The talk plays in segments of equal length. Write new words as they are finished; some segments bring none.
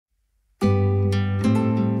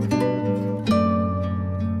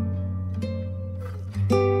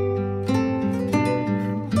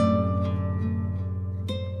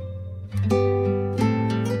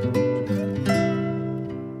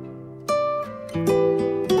Good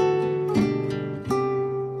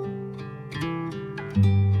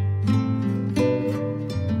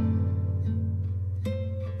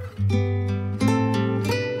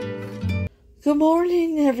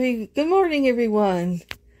morning, everyone.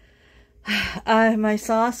 My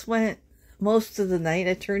sauce went most of the night.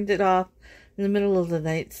 I turned it off in the middle of the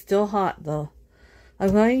night. It's still hot though.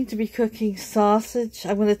 I'm going to be cooking sausage.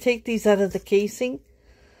 I'm going to take these out of the casing,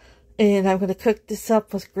 and I'm going to cook this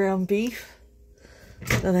up with ground beef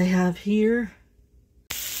that I have here.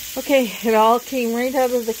 Okay, it all came right out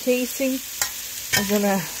of the casing. I'm going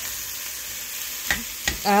to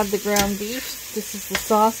add the ground beef. This is the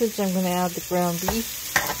sausage. I'm going to add the ground beef.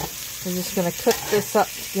 We're just going to cook this up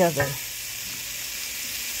together.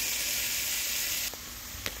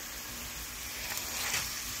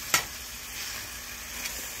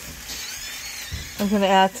 I'm going to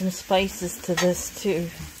add some spices to this too.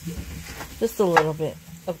 Just a little bit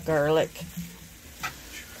of garlic.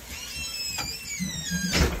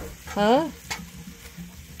 Huh?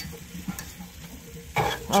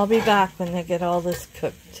 I'll be back when I get all this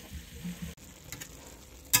cooked.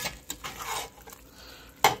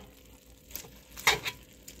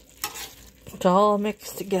 It's all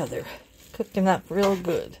mixed together. Cooking up real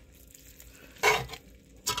good.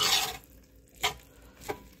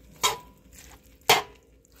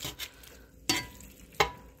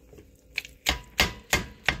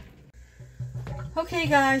 Okay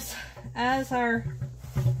guys, as our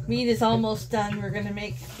meat is almost done, we're going to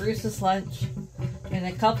make Bruce's lunch and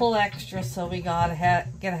a couple extra, so we gotta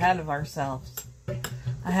get ahead of ourselves.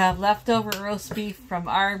 I have leftover roast beef from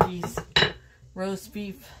Arby's roast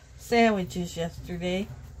beef sandwiches yesterday,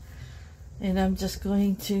 and I'm just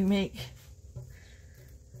going to make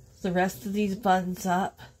the rest of these buns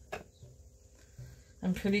up.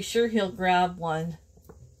 I'm pretty sure he'll grab one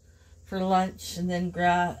for lunch, and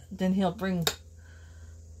then he'll bring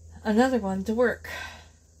another one to work.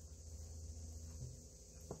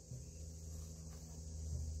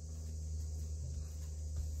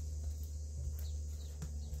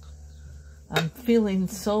 I'm feeling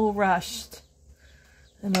so rushed,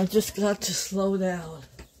 and I just got to slow down.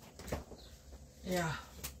 Yeah.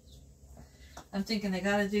 I'm thinking I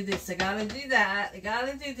gotta do this, I gotta do that, I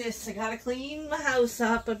gotta do this, I gotta clean my house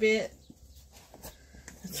up a bit.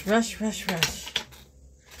 It's rush, rush, rush.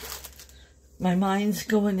 My mind's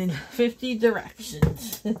going in 50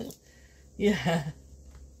 directions. Yeah.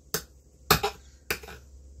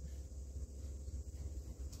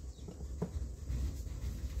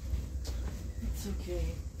 It's okay.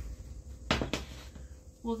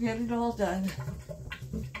 We'll get it all done.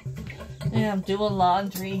 Yeah, I'm doing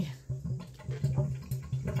laundry.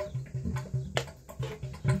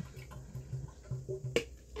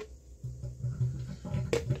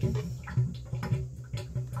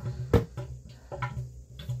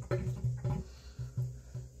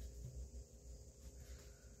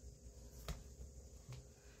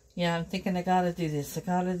 Yeah, I'm thinking I gotta do this, I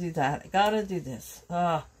gotta do that, I gotta do this.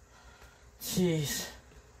 Oh, jeez.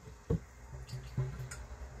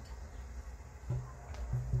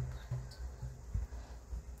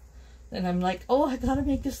 Then I'm like, oh, I gotta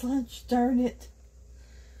make this lunch, darn it.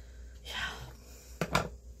 Yeah.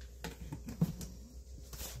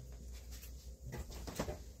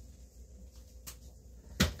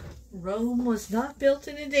 Rome was not built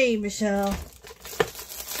in a day, Michelle.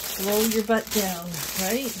 Slow your butt down,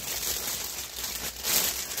 right?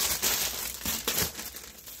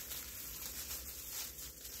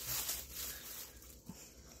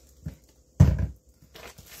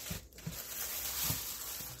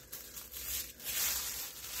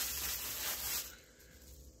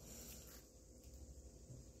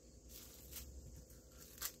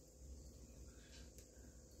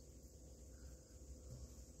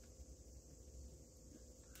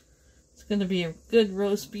 It's going to be a good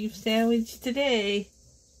roast beef sandwich today.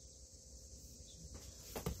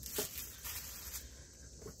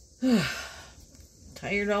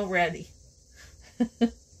 Tired already.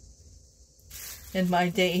 And my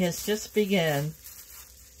day has just begun.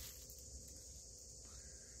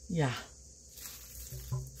 Yeah.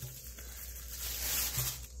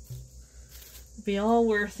 It'll be all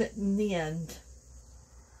worth it in the end.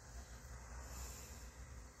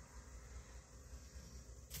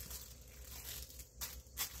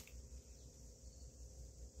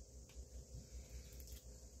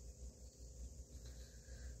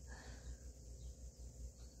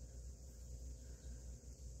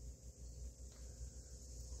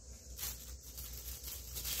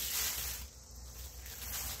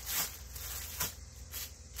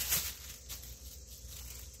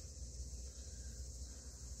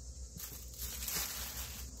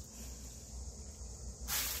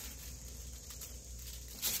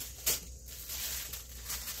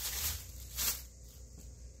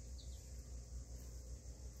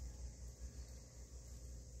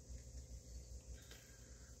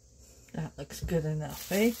 looks good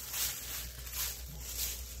enough, eh?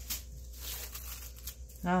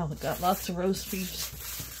 Oh, we got lots of roast beef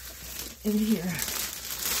in here.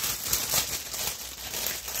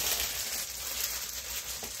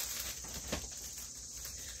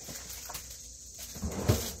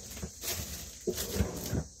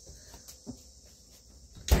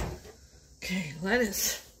 Okay,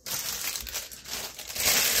 lettuce.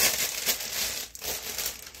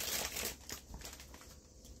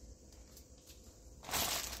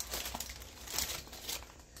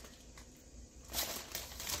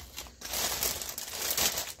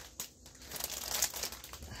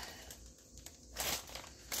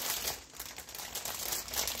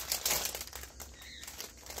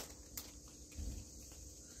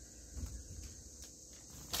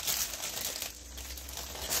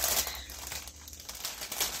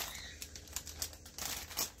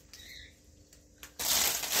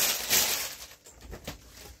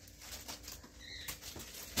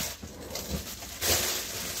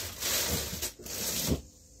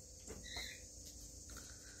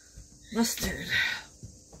 Mustard.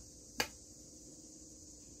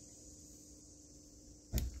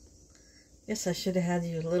 Guess I should have had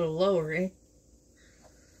you a little lower, eh?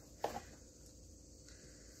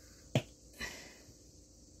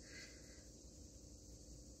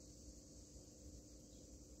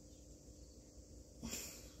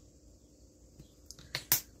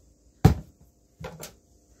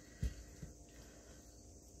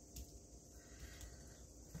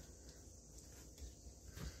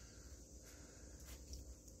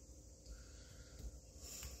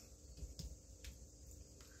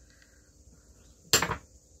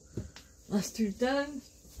 Mustard done.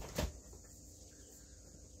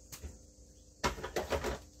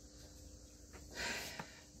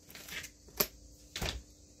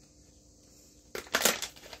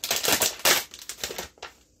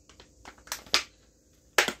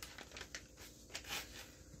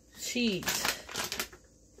 Cheese.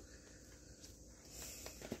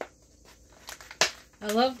 I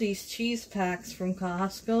love these cheese packs from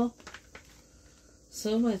Costco.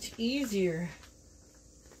 So much easier.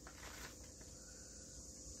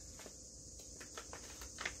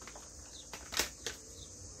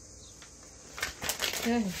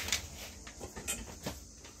 Okay.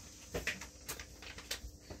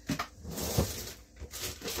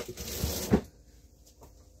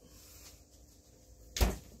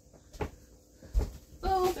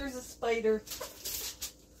 Oh, there's a spider.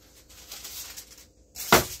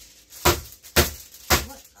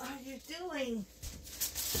 What are you doing?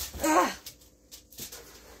 Ah!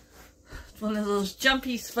 It's one of those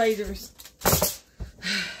jumpy spiders.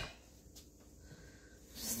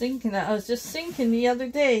 I was just thinking the other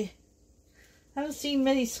day, I haven't seen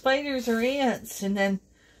many spiders or ants, and then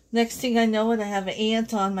next thing I know it, I have an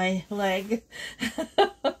ant on my leg.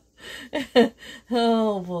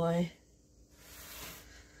 Oh boy.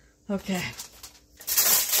 Okay.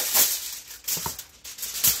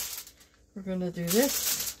 We're gonna do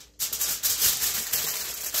this.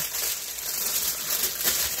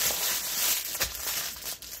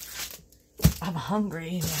 I'm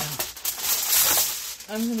hungry now.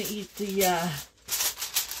 I'm gonna eat the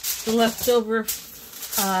leftover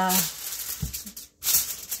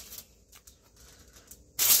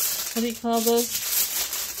what do you call those?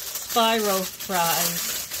 Spiral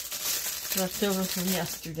fries left over from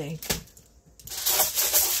yesterday.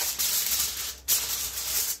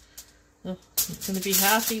 Oh, I'm gonna be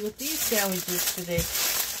happy with these sandwiches today.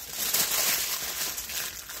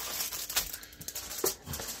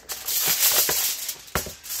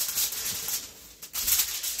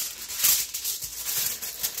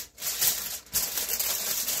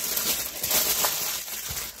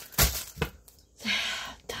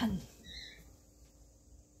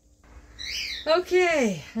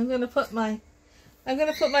 Okay, I'm gonna put my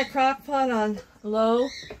crock pot on low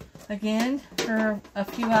again for a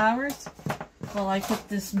few hours while I put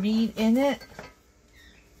this meat in it.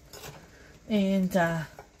 And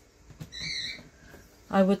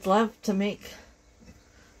I would love to make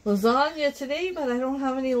lasagna today, but I don't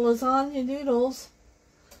have any lasagna noodles.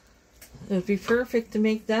 It would be perfect to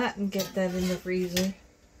make that and get that in the freezer.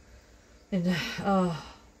 And oh,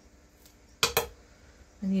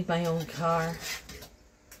 I need my own car.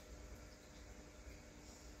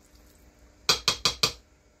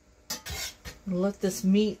 Let this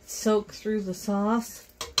meat soak through the sauce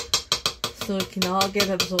so it can all get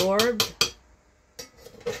absorbed.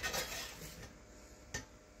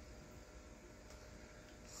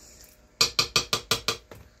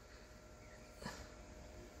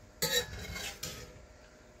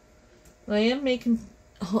 I am making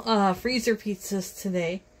freezer pizzas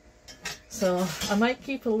today. So I might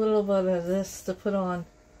keep a little bit of this to put on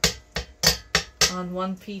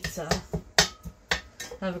one pizza.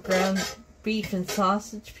 I have a ground beef and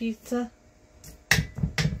sausage pizza.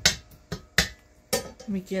 Let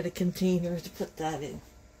me get a container to put that in.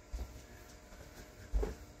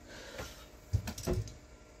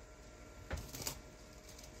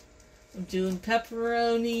 I'm doing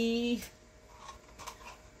pepperoni,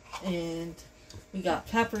 and we got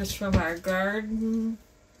peppers from our garden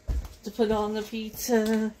to put on the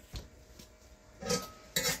pizza.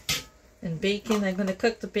 And bacon, I'm going to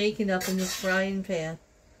cook the bacon up in this frying pan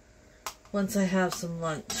once I have some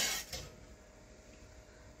lunch.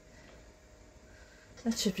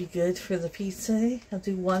 That should be good for the pizza. Eh? I'll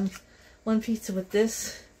do one pizza with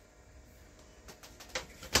this.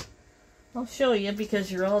 I'll show you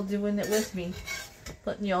because you're all doing it with me,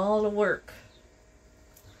 putting you all to work.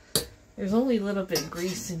 There's only a little bit of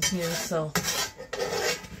grease in here, so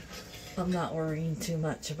I'm not worrying too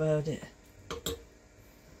much about it.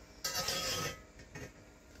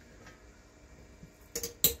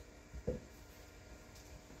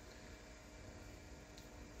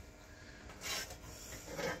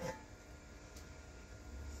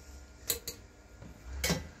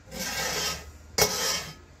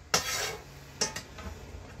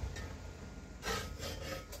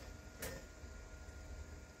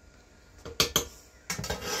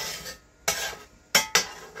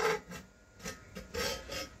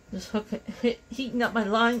 Just heating up my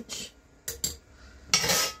lunch.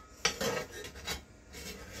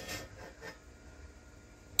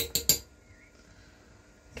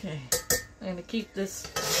 Okay, I'm going to keep this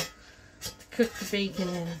to cook the bacon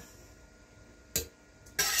in.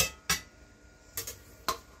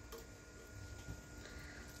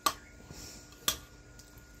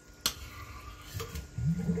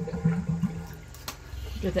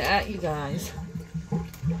 Look at that, you guys.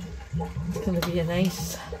 It's going to be a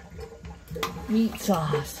nice meat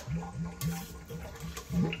sauce.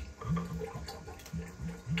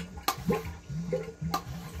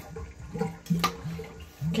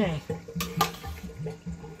 Okay.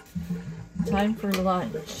 Time for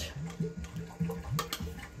lunch.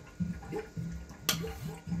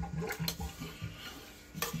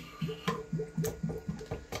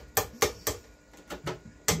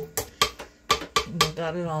 And I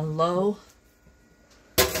got it on low.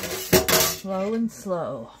 Slow and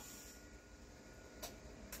slow.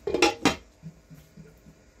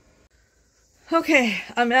 Okay,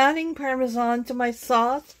 I'm adding Parmesan to my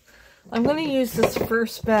sauce. I'm going to use this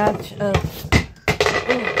first batch of,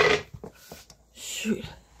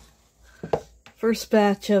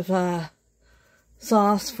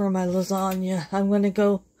 sauce for my lasagna. I'm going to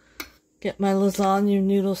go get my lasagna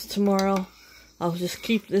noodles tomorrow. I'll just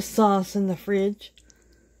keep this sauce in the fridge.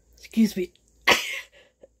 Excuse me.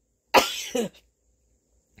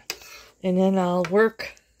 And then I'll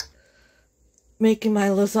work making my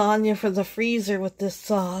lasagna for the freezer with this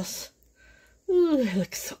sauce. Ooh, it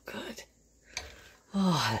looks so good.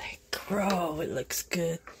 Oh, let it grow. It looks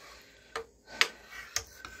good.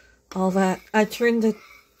 All that. I turned the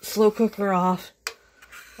slow cooker off.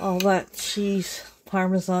 All that cheese,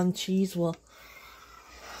 Parmesan cheese, will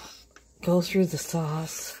go through the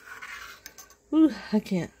sauce. Ooh, I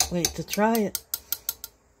can't wait to try it.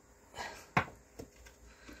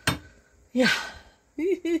 Yeah.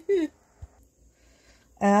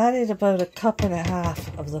 I added about 1.5 cups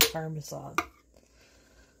of the Parmesan.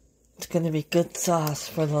 It's going to be good sauce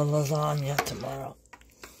for the lasagna tomorrow.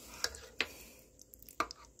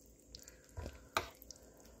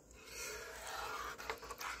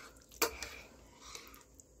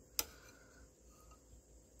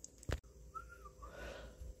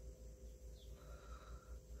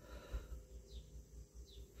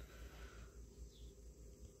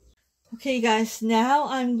 Okay guys, now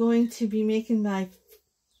I'm going to be making my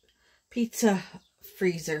pizza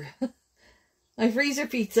freezer. My freezer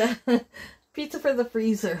pizza. Pizza for the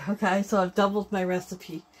freezer. Okay, so I've doubled my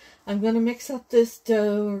recipe. I'm going to mix up this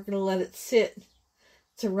dough. We're going to let it sit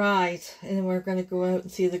to rise. And then we're going to go out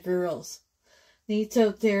and see the girls. Nate's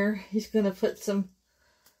out there. He's going to put some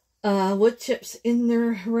wood chips in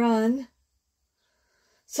their run.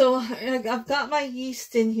 So I've got my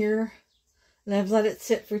yeast in here. And I've let it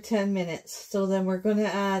sit for 10 minutes. So then we're going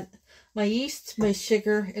to add my yeast, my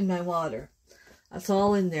sugar, and my water. That's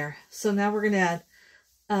all in there. So now we're going to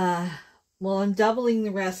add, well, I'm doubling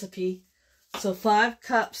the recipe. So 5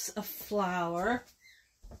 cups of flour.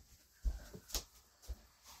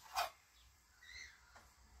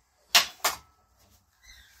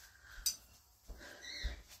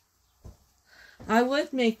 I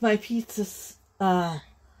would make my pizza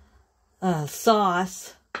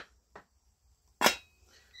sauce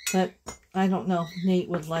But I don't know if Nate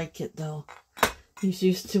would like it though. He's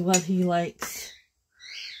used to what he likes.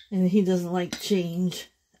 And he doesn't like change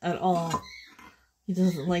at all. He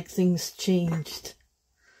doesn't like things changed.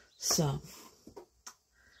 So,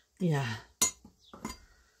 yeah.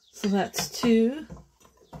 So that's 2.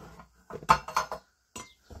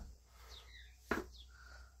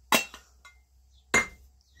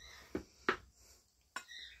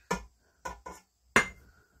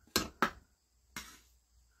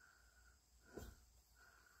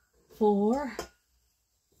 Four,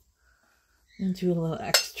 and do a little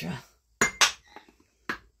extra.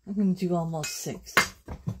 I'm going to do almost 6.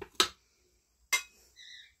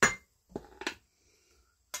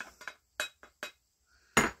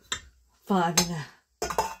 5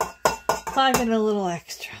 and a little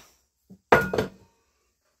extra.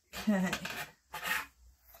 Okay.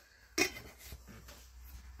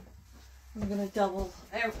 I'm going to double,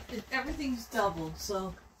 everything's doubled,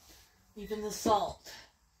 so even the salt.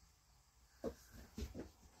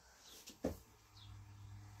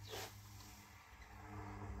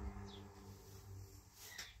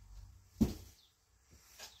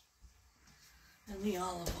 And the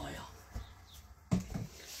olive oil.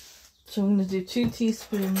 So I'm going to do 2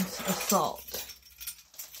 teaspoons of salt.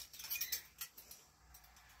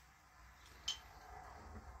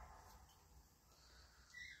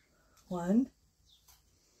 One,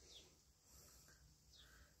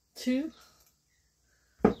 2,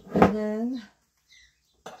 and then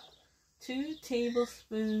 2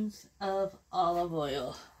 tablespoons of olive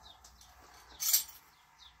oil.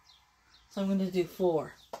 So I'm going to do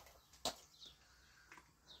 4.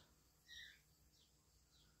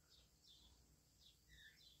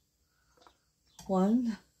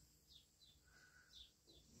 1,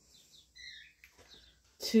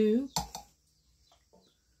 2,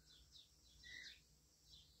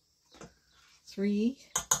 3,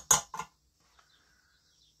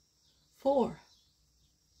 4.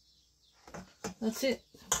 That's it.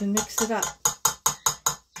 And mix it up.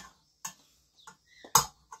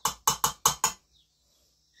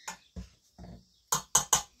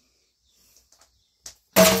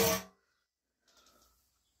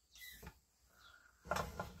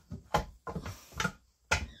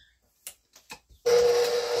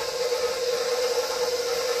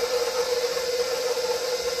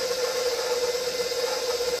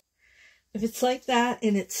 If it's like that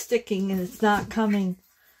and it's sticking and it's not coming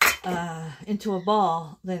into a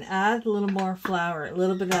ball, then add a little more flour, a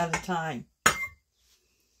little bit at a time.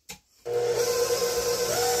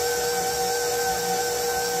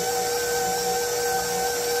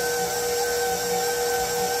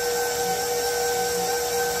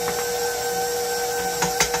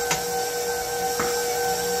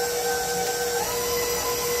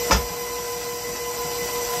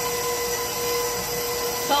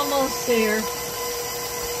 Almost there.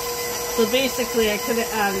 So basically I could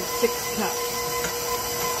have added 6 cups.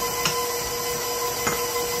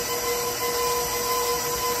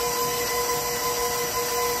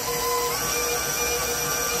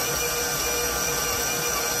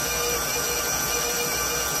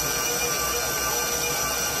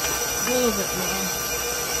 A little bit more.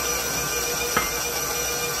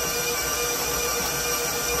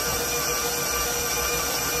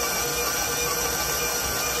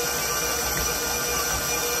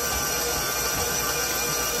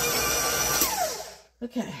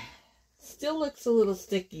 Okay, still looks a little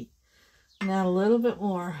sticky. Now a little bit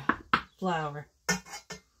more flour.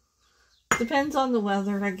 Depends on the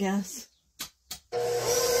weather, I guess.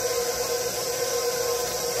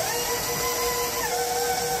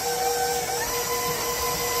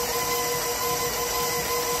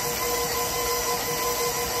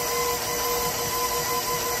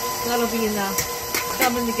 That'll be enough. It's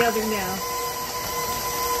coming together now.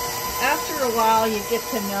 After a while, you get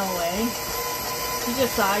to know, eh? You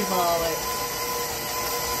just eyeball it.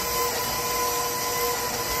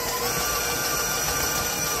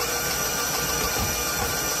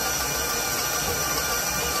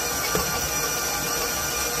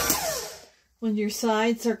 When your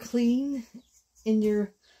sides are clean in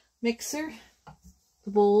your mixer,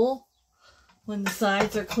 the bowl, when the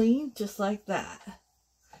sides are clean, just like that.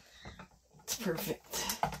 It's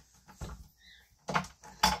perfect.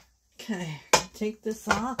 Okay, take this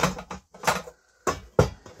off.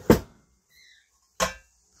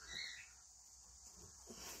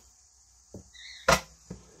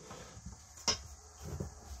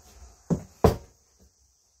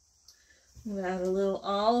 I'm going to add a little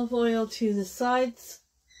olive oil to the sides,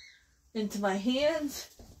 into my hands.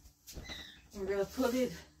 We're going to put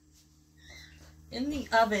it in the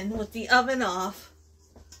oven with the oven off.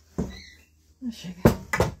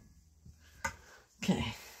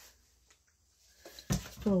 Okay.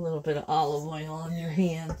 Put a little bit of olive oil on your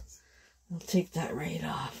hand. I'll take that right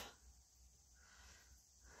off.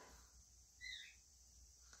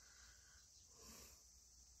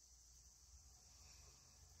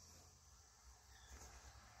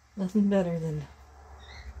 Nothing better than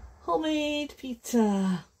homemade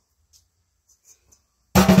pizza.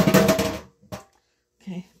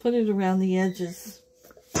 Okay, put it around the edges.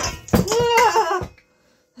 Ah!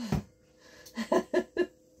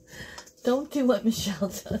 Don't do what Michelle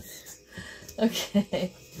does.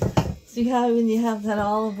 Okay. See how when you have that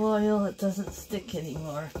olive oil, it doesn't stick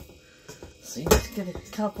anymore. So you just get a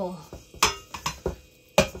couple.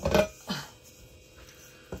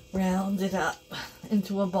 Round it up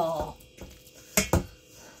into a ball.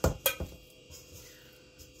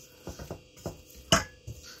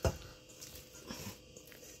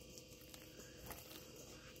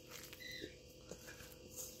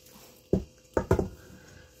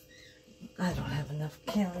 I don't have enough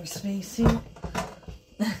counter space here.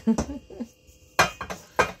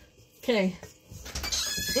 Okay.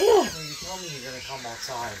 Yeah. You told me you're gonna come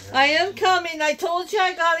outside. Right? I am coming. I told you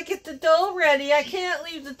I gotta get the dough ready. I can't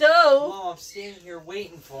leave the dough. Well, I'm standing here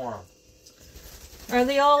waiting for them. Are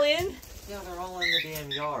they all in? Yeah, they're all in the damn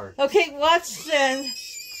yard. Okay, watch then.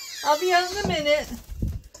 I'll be out in a minute.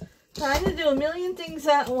 Trying to do a million things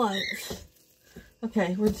at once.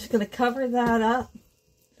 Okay, we're just gonna cover that up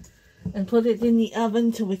and put it in the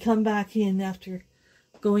oven till we come back in after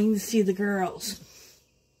going to see the girls.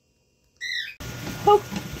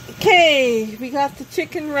 Okay, we got the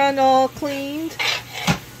chicken run all cleaned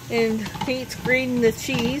and Kate's grating the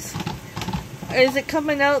cheese. Is it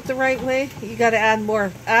coming out the right way? You gotta add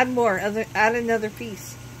more. Add more. Add another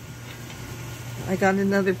piece. I got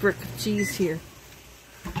another brick of cheese here.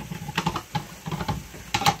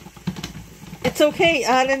 It's okay.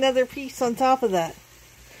 Add another piece on top of that.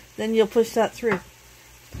 Then you'll push that through.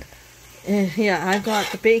 And yeah, I've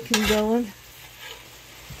got the bacon going.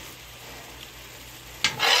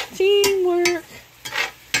 Teamwork.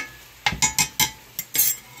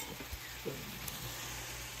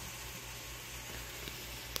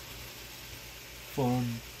 Fun.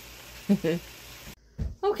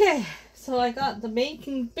 Okay, so I got the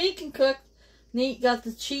bacon cooked. Nate got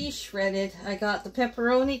the cheese shredded. I got the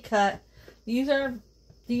pepperoni cut. These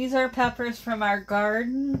are peppers from our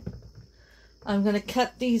garden. I'm gonna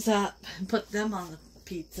cut these up and put them on the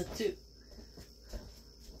pizza too.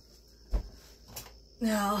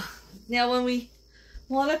 Now when we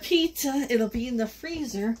want a pizza, it'll be in the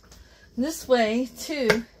freezer. This way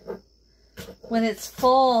too, when it's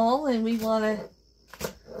fall and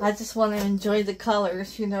I just want to enjoy the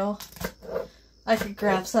colors, you know. I could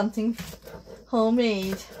grab something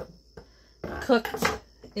homemade, cooked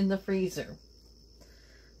in the freezer.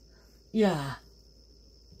 Yeah.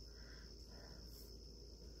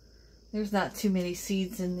 There's not too many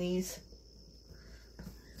seeds in these.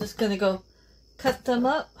 Just gonna go cut them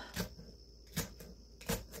up.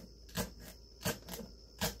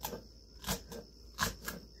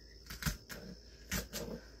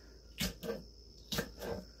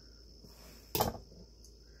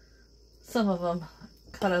 Some of them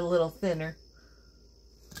cut a little thinner.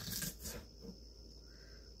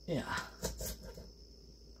 Yeah.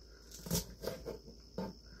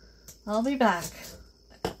 I'll be back.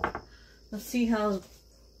 Let's see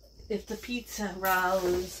if the pizza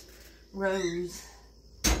rose.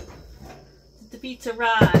 Did the pizza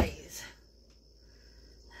rise?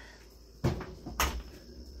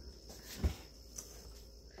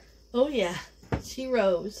 Oh yeah, she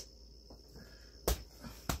rose.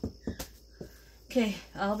 Okay,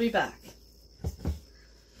 I'll be back.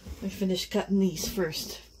 Let me finish cutting these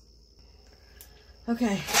first.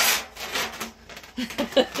 Okay.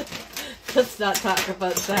 Let's not talk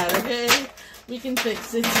about that, okay? We can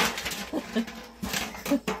fix it.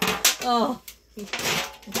 Oh.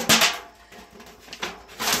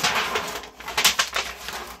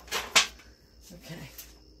 Okay.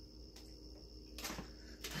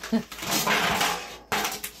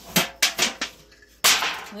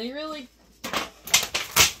 They really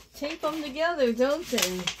tape them together, don't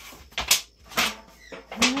they?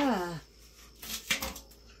 Yeah.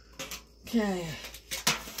 Okay.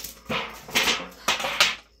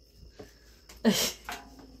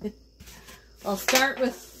 I'll start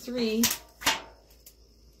with 3.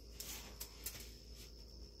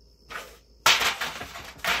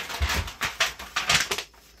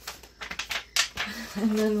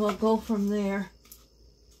 And then we'll go from there.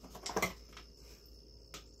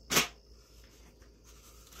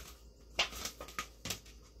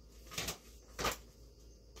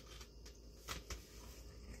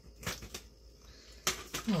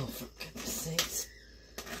 Oh, for goodness sakes.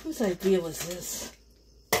 Whose idea was this?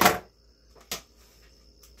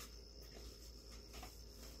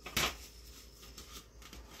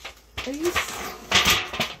 Are you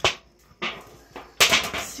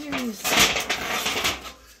serious?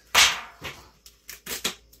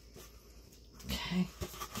 Okay.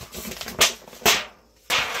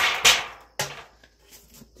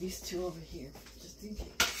 Put these two over here, just in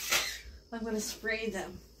case. I'm going to spray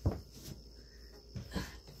them.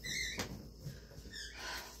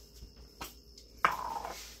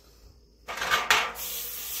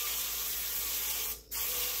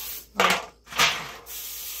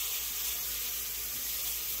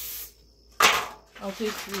 I'll do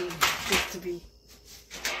 3 just to be.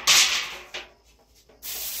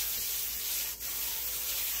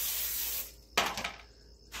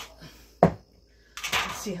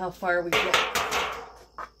 Let's see how far we get.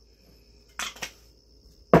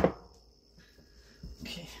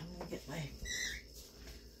 Okay, I'm gonna get my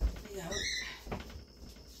thing out.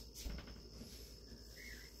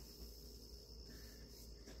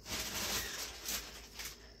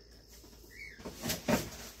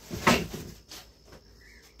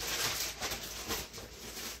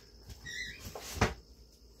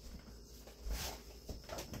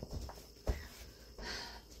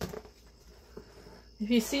 If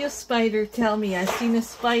you see a spider, tell me. I seen a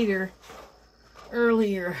spider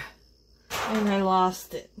earlier and I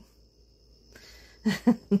lost it.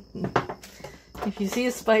 If you see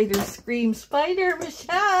a spider, scream, "Spider,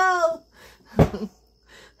 Michelle!"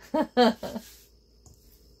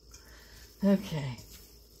 Okay.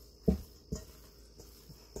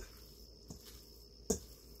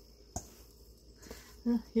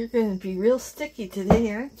 Well, you're going to be real sticky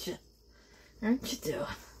today, aren't you? Aren't you, Joe?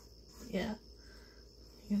 Yeah.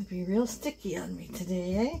 You're going to be real sticky on me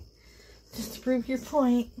today, eh? Just to prove your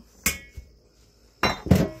point.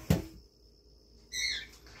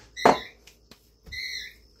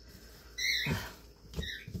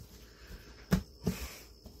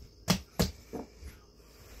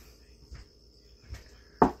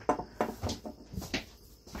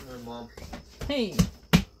 Mom. Hey,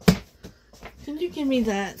 can you give me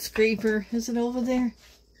that scraper? Is it over there?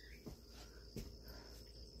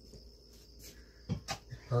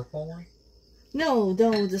 Purple one? No,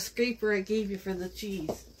 the scraper I gave you for the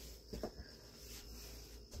cheese.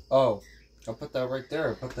 Oh, I'll put that right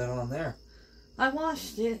there. Put that on there. I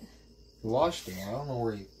washed it. You washed it. I don't know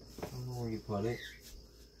where you put it.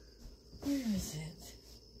 Where is it?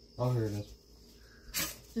 Oh, here it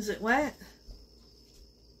is. Is it wet?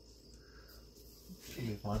 Should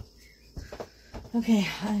be fine. Okay,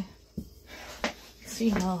 I see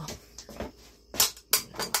how.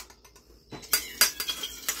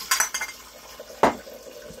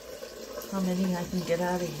 How many I can get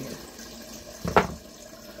out of here.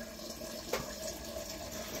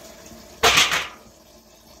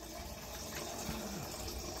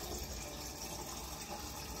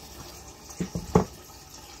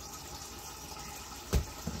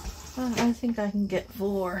 I think I can get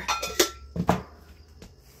 4.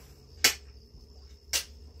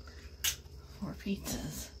 4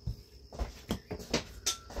 pizzas.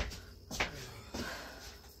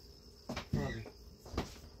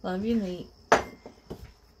 Love you, Nate.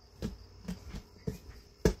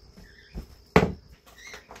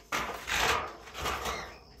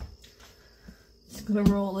 Just gonna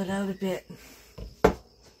roll it out a bit.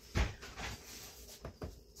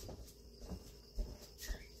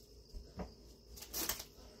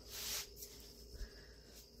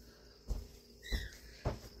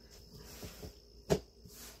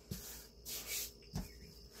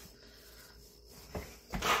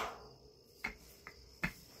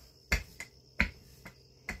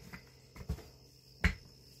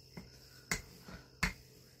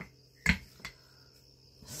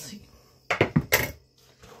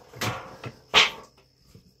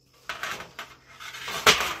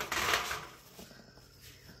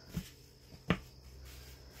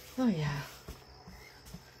 Oh yeah.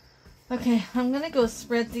 Okay, I'm gonna go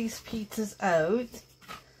spread these pizzas out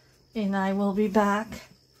and I will be back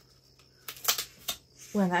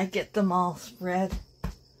when I get them all spread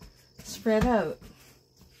out.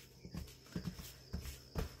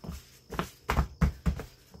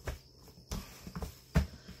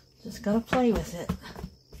 Just gotta play with it.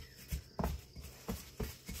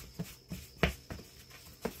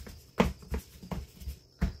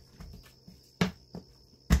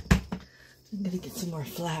 I'm gonna get some more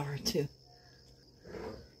flour too.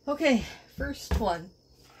 Okay, first one.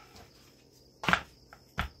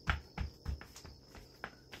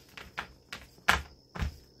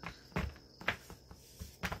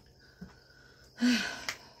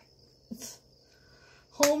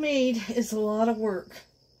 homemade is a lot of work,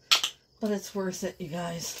 but it's worth it, you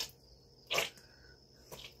guys.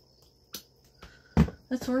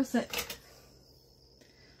 It's worth it.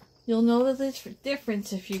 You'll know the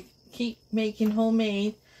difference if you keep making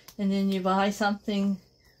homemade and then you buy something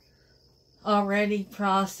already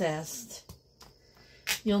processed.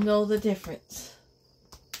 You'll know the difference.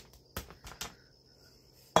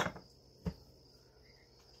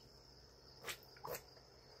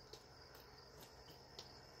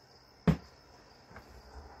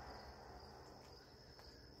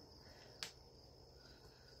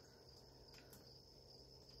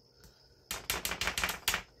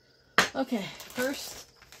 Okay, first,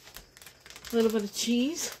 a little bit of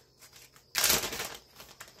cheese.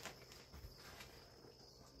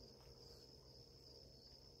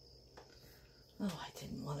 Oh, I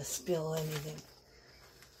didn't want to spill anything.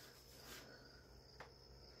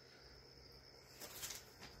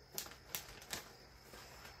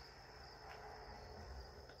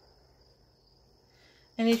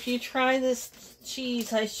 And if you try this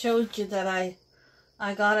cheese I showed you that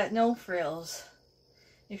I got at No Frills,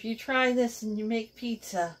 if you try this and you make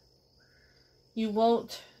pizza, you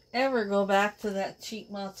won't ever go back to that cheap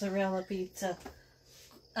mozzarella pizza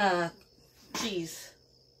cheese.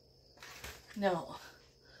 No.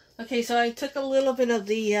 Okay, so I took a little bit of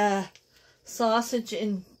the sausage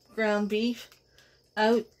and ground beef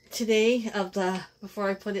out today before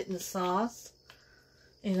I put it in the sauce.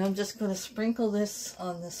 And I'm just going to sprinkle this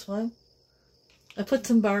on this one. I put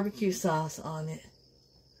some barbecue sauce on it.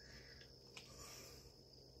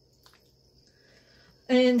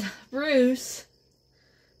 And Bruce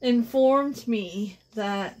informed me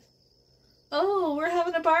that, oh, we're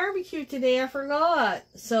having a barbecue today, I forgot.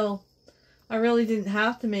 So I really didn't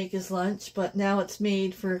have to make his lunch, but now it's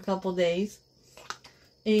made for a couple days.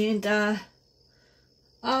 And I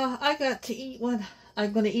got to eat what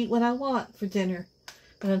I'm going to eat what I want for dinner.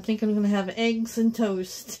 And I'm thinking I'm going to have eggs and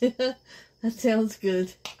toast. That sounds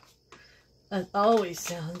good. That always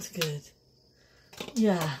sounds good.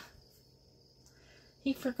 Yeah.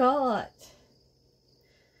 He forgot.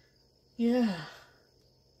 Yeah.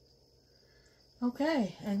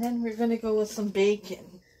 Okay, and then we're going to go with some bacon.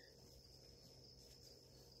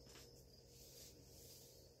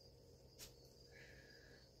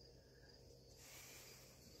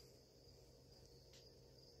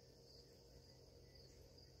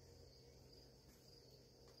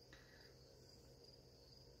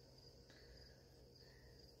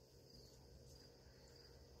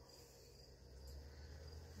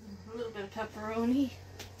 A little bit of pepperoni.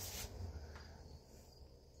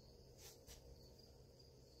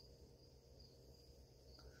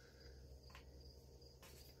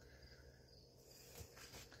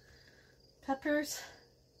 Peppers.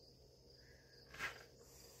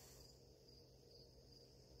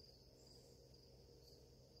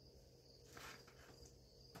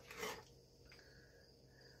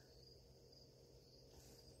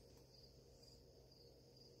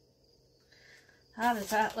 How does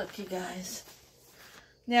that look, you guys?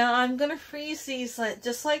 Now I'm going to freeze these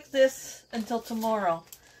just like this until tomorrow,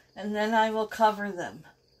 and then I will cover them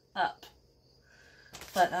up.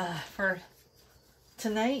 But for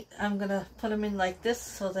tonight, I'm going to put them in like this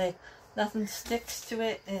so nothing sticks to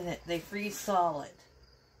it and they freeze solid.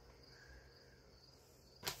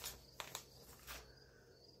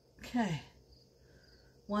 Okay.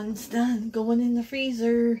 One's done, going in the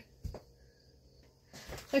freezer.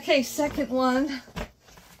 Okay, second one.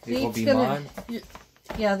 It will be mine?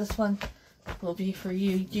 Yeah, this one will be for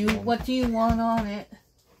you. What do you want on it?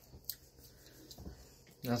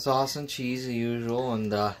 Sauce and cheese, the usual. And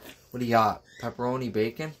what do you got? Pepperoni,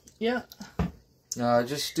 bacon? Yeah.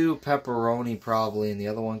 Just do pepperoni probably, and the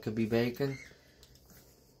other one could be bacon.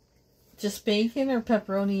 Just bacon or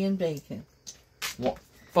pepperoni and bacon? Well,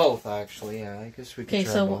 both, actually. Yeah, I guess we could try Okay,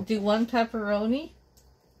 so both. do one pepperoni.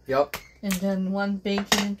 Yep. And then one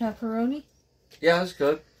bacon and pepperoni? Yeah, that's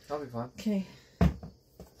good. That'll be fine. Okay.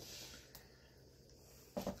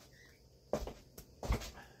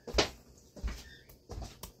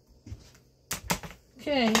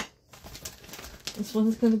 Okay. This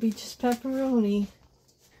one's going to be just pepperoni.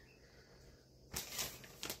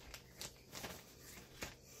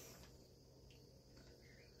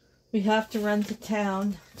 We have to run to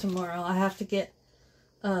town tomorrow. I have to get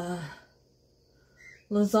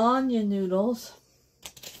lasagna noodles.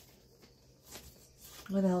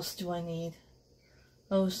 What else do I need?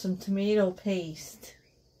 Oh, some tomato paste.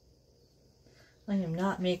 I am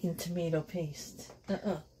not making tomato paste.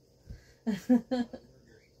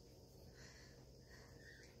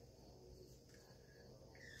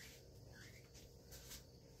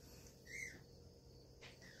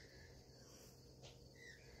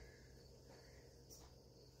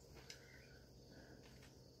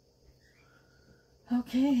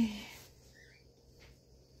 Okay.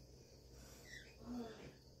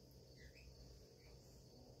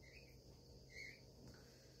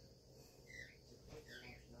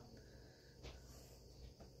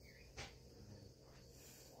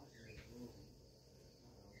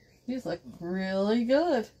 These look really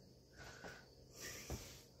good.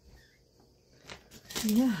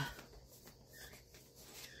 Yeah.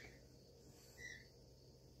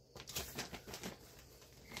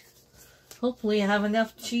 Hopefully I have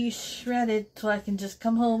enough cheese shredded so I can just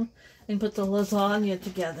come home and put the lasagna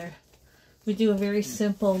together. We do a very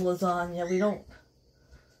simple lasagna.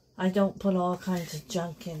 I don't put all kinds of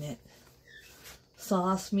junk in it.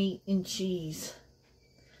 Sauce, meat, and cheese.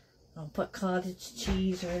 I don't put cottage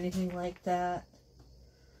cheese or anything like that.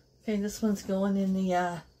 Okay, this one's going in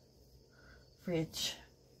the fridge.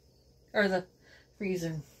 Or the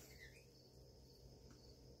freezer.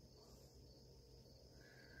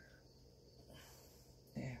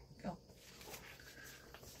 There we go.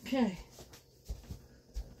 Okay.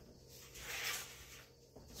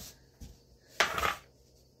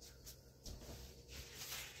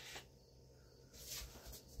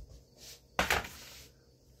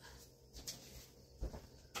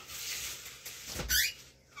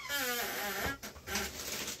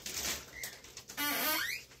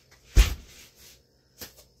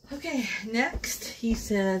 Okay, next he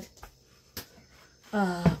said,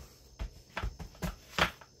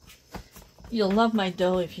 you'll love my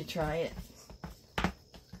dough if you try it.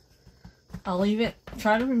 I'll leave it,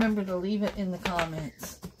 try to remember to leave it in the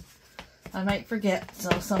comments. I might forget,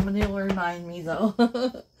 so somebody will remind me though.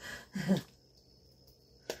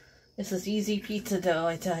 This is easy pizza dough,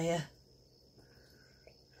 I tell you.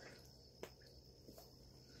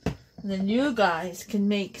 Then you guys can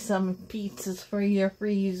make some pizzas for your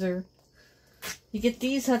freezer. You get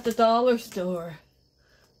these at the dollar store.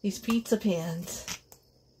 These pizza pans.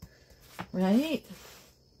 Right?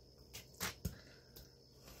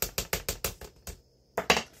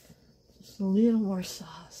 Just a little more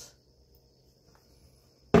sauce.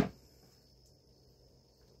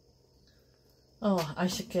 Oh, I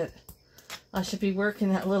should be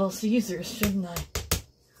working at Little Caesars, shouldn't I?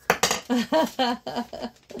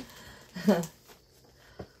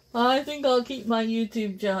 I think I'll keep my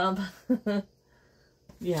YouTube job.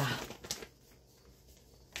 Yeah.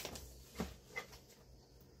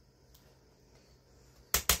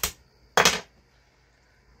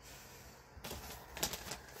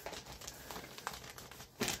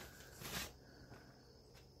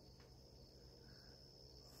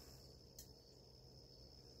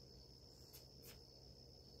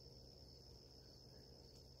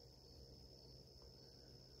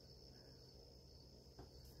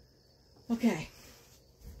 Okay,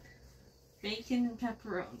 bacon and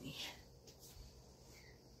pepperoni.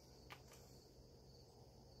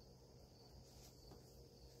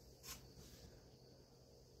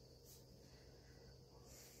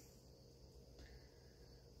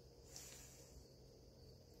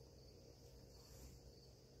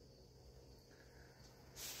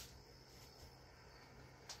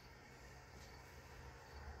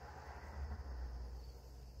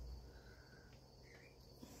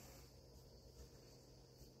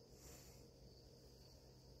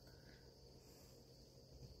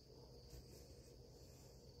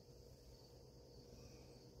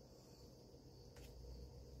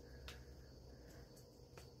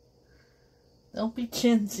 Don't be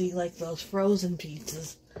chintzy like those frozen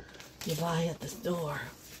pizzas you buy at the store.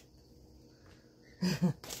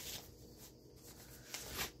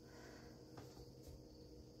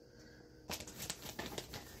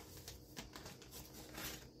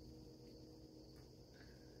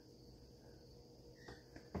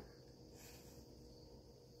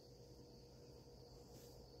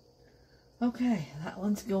 Okay, that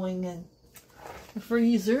one's going in the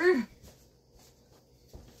freezer.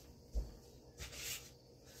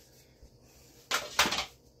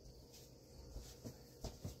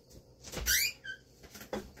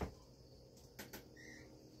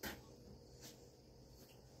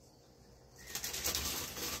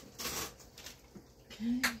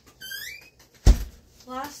 Okay.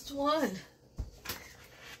 Last one.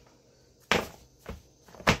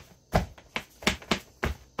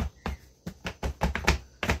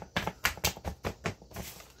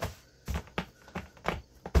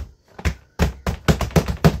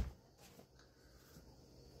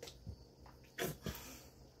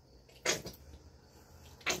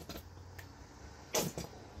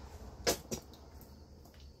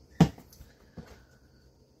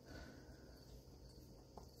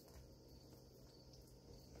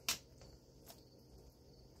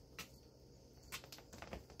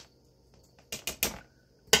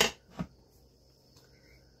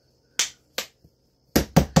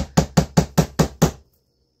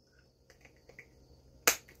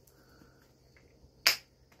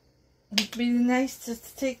 It'd be nice just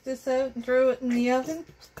to take this out and throw it in the oven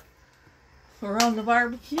or on the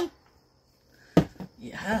barbecue.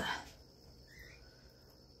 Yeah.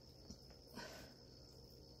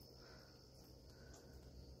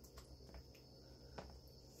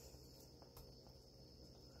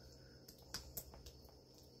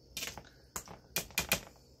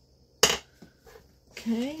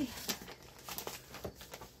 Okay.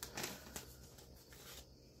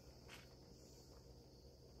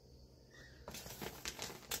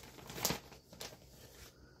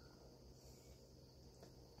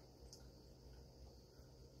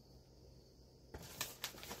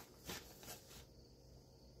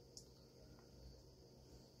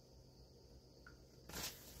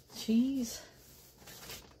 Cheese.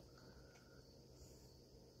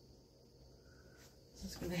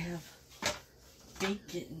 This is going to have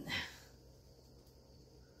bacon.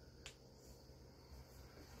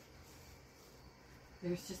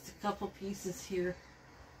 There's just a couple pieces here,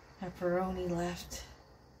 pepperoni left.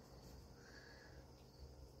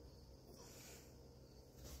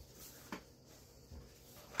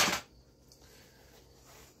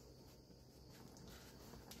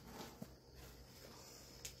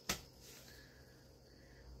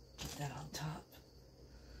 Put that on top.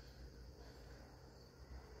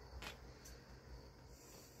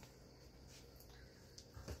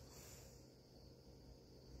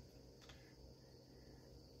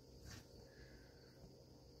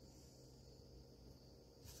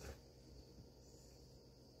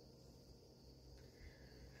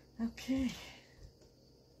 Okay.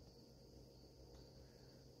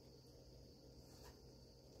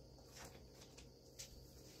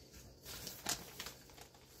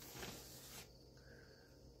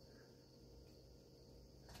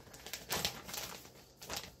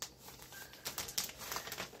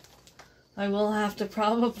 I will have to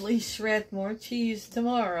probably shred more cheese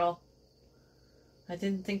tomorrow. I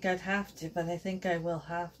didn't think I'd have to, but I think I will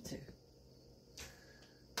have to.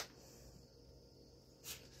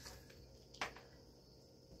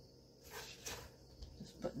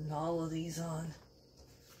 Putting all of these on.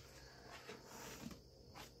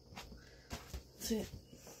 That's it.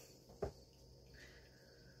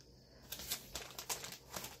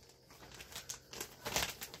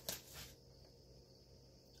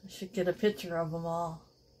 I should get a picture of them all.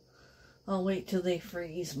 I'll wait till they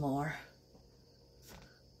freeze more.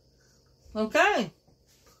 Okay.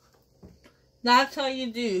 That's how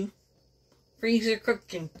you do freezer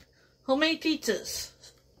cooking. Homemade pizzas.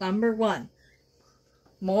 Number 1.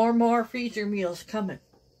 More freezer meals coming.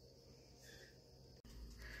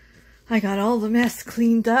 I got all the mess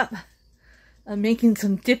cleaned up. I'm making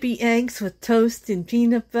some dippy eggs with toast and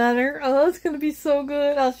peanut butter. Oh, it's going to be so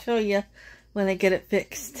good. I'll show you when I get it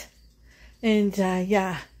fixed. And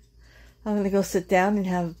yeah, I'm going to go sit down and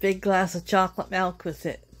have a big glass of chocolate milk with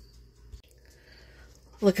it.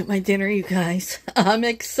 Look at my dinner, you guys. I'm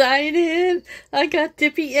excited. I got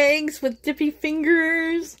dippy eggs with dippy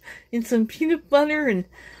fingers and some peanut butter and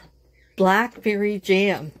blackberry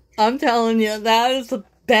jam. I'm telling you, that is the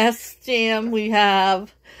best jam we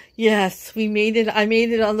have. Yes, we made it. I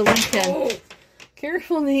made it on the weekend. Oh.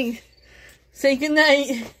 Careful, Nate. Say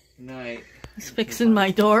goodnight. Night. He's fixing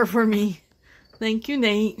my door for me. Thank you,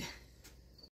 Nate.